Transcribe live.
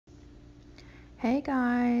Hey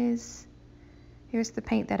guys, here's the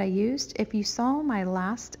paint that I used. If you saw my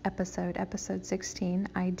last episode, episode 16,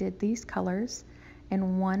 I did these colors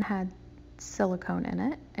and one had silicone in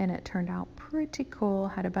it and it turned out pretty cool,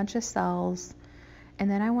 had a bunch of cells, and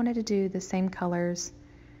then I wanted to do the same colors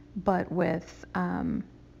but with no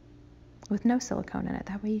silicone in it.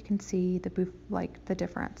 That way you can see the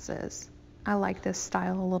differences. I like this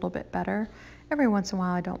style a little bit better. Every once in a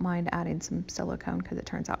while I don't mind adding some silicone because it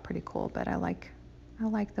turns out pretty cool, but I like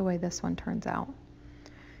the way this one turns out.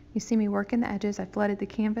 You see me working the edges. I flooded the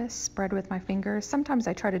canvas, spread with my fingers. Sometimes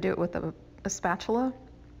I try to do it with a spatula.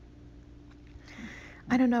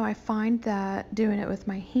 I don't know, I find that doing it with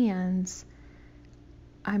my hands,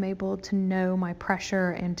 I'm able to know my pressure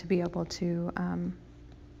and to be able to,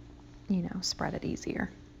 spread it easier.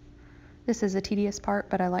 This is a tedious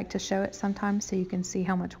part, but I like to show it sometimes so you can see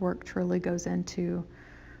how much work truly goes into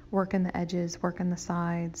working the edges, working the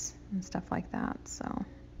sides, and stuff like that. So,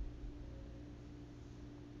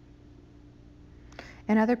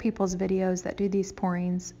 in other people's videos that do these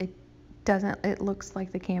pourings, it looks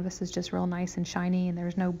like the canvas is just real nice and shiny and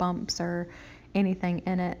there's no bumps or anything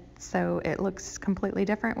in it. So it looks completely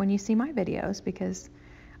different when you see my videos because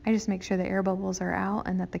I just make sure the air bubbles are out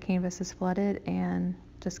and that the canvas is flooded and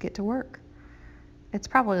just get to work. It's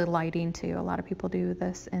probably lighting too. A lot of people do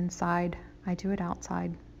this inside. I do it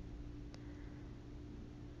outside.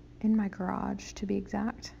 In my garage, to be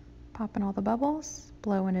exact. Popping all the bubbles,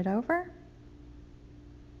 blowing it over.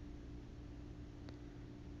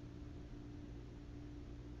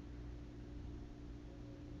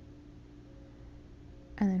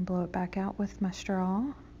 And then blow it back out with my straw.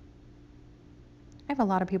 I have a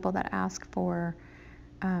lot of people that ask for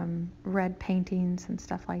red paintings and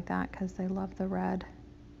stuff like that because they love the red.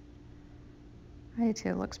 I do too,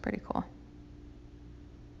 it looks pretty cool.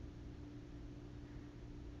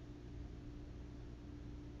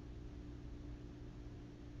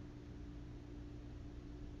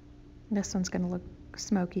 This one's going to look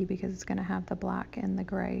smoky because it's going to have the black and the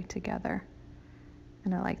gray together.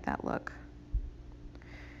 And I like that look.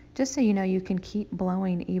 Just so you know, you can keep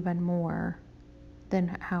blowing even more than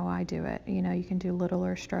how I do it. You know, you can do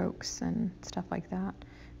littler strokes and stuff like that.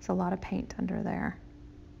 It's a lot of paint under there.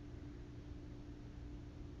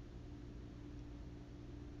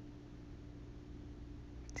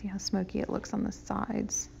 See how smoky it looks on the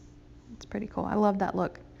sides. It's pretty cool. I love that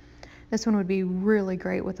look. This one would be really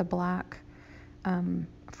great with a black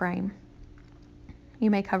frame.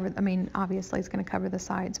 You may cover, obviously it's going to cover the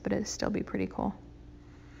sides, but it'd still be pretty cool.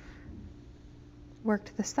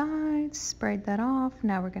 Worked the sides, sprayed that off.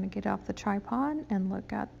 Now we're going to get off the tripod and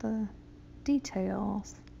look at the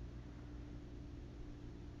details.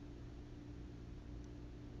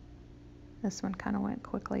 This one kind of went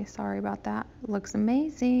quickly. Sorry about that. It looks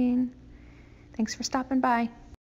amazing. Thanks for stopping by.